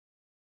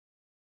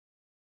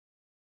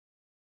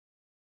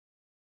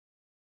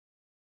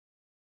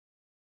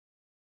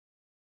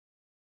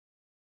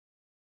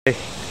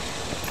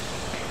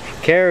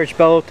Carriage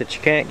bolt that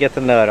you can't get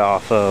the nut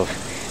off of.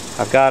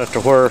 I've got it to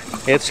where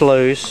it's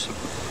loose,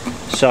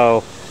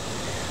 so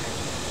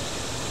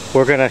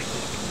we're gonna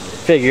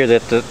figure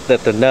that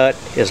the nut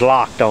is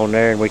locked on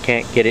there and we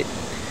can't get it.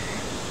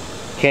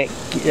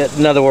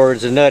 In other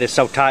words, the nut is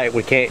so tight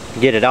we can't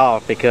get it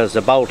off because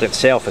the bolt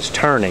itself is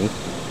turning.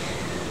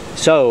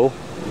 So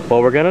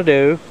what we're gonna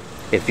do,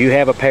 if you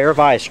have a pair of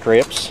vice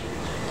grips,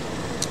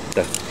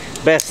 the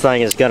best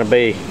thing is gonna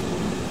be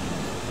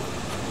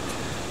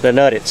the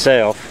nut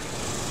itself.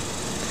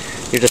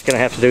 You're just going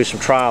to have to do some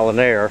trial and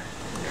error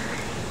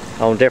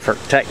on different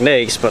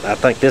techniques, but I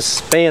think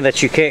this, being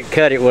that you can't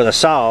cut it with a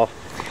saw,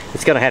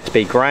 it's going to have to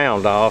be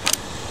ground off.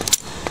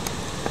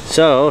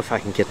 So if I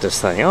can get this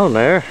thing on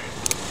there.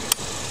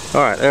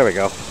 Alright, there we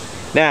go.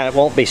 Now it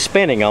won't be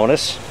spinning on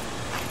us.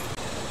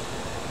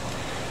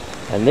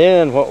 And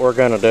then what we're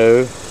going to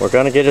do, we're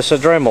going to get us a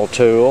Dremel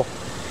tool.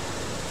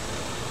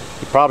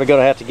 You're probably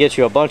going to have to get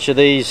you a bunch of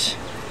these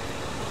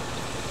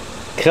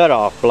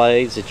cut-off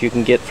blades that you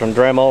can get from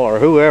Dremel or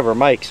whoever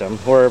makes them,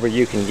 wherever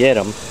you can get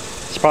them.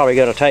 It's probably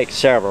going to take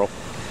several,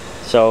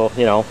 so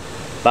you know,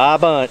 buy a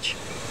bunch.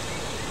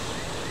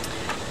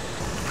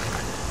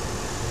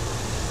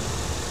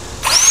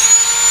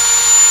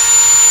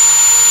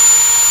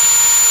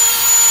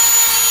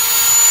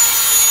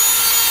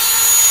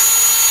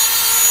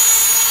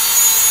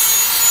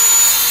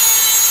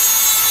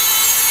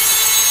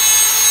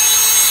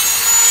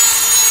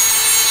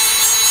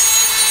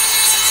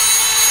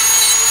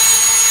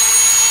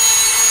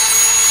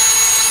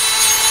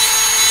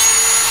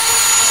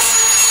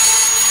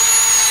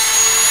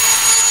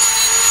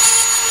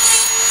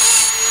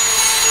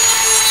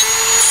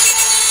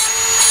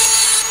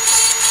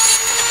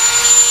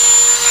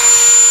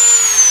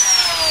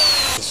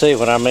 See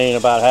what I mean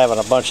about having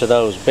a bunch of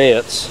those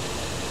bits.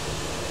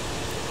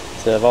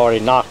 So I've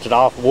already knocked it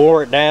off,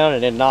 wore it down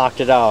and then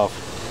knocked it off.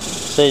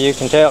 See, you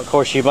can tell, of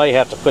course you may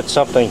have to put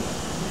something,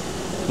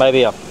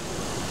 maybe a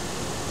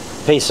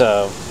piece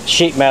of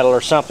sheet metal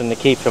or something to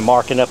keep the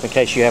marking up in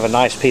case you have a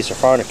nice piece of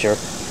furniture.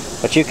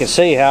 But you can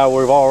see how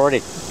we've already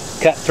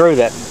cut through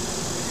that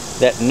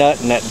nut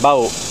and that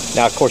bolt.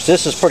 Now of course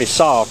this is pretty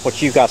soft, what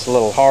you got's a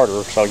little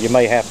harder, so you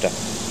may have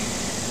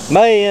to,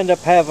 may end up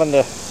having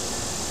to,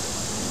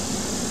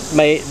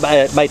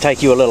 it may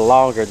take you a little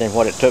longer than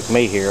what it took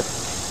me here,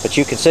 but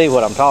you can see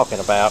what I'm talking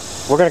about.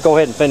 We're going to go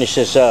ahead and finish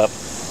this up.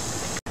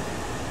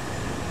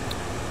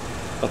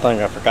 One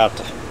thing I forgot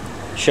to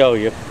show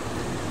you.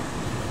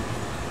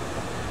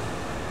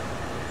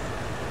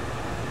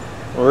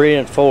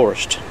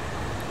 Reinforced.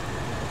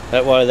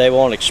 That way they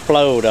won't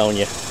explode on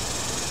you.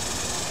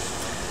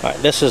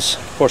 Alright, this is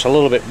of course a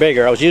little bit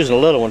bigger. I was using a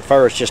little one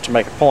first just to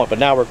make a point, but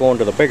now we're going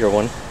to the bigger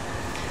one.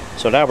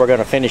 So now we're going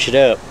to finish it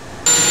up.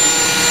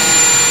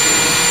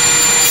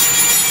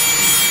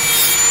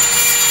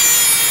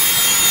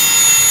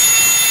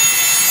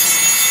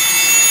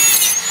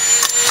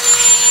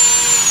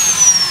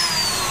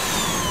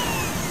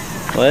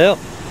 Well,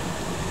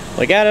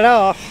 we got it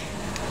off.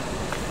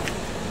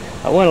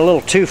 I went a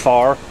little too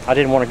far. I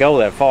didn't want to go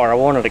that far. I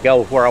wanted to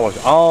go where I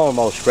was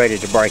almost ready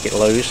to break it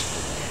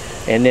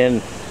loose. And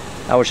then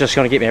I was just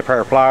going to get me a pair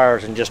of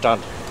pliers and just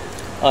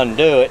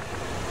undo it.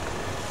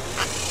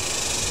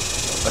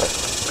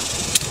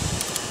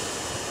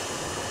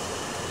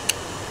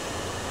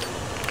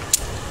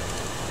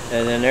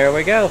 And then there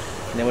we go.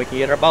 And then we can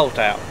get our bolt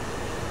out.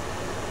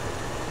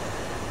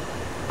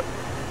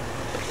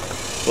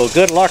 Well,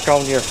 good luck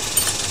on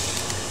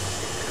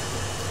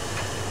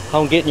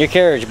getting your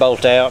carriage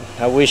bolt out.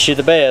 I wish you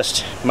the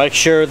best. Make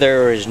sure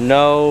there is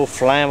no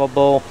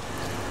flammable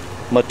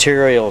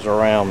materials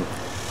around,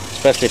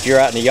 especially if you're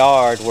out in the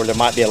yard where there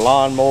might be a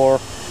lawnmower,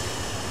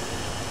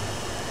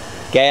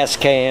 gas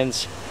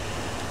cans,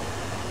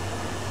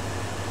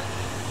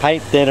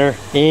 paint thinner,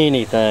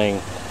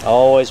 anything.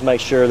 Always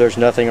make sure there's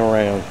nothing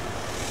around.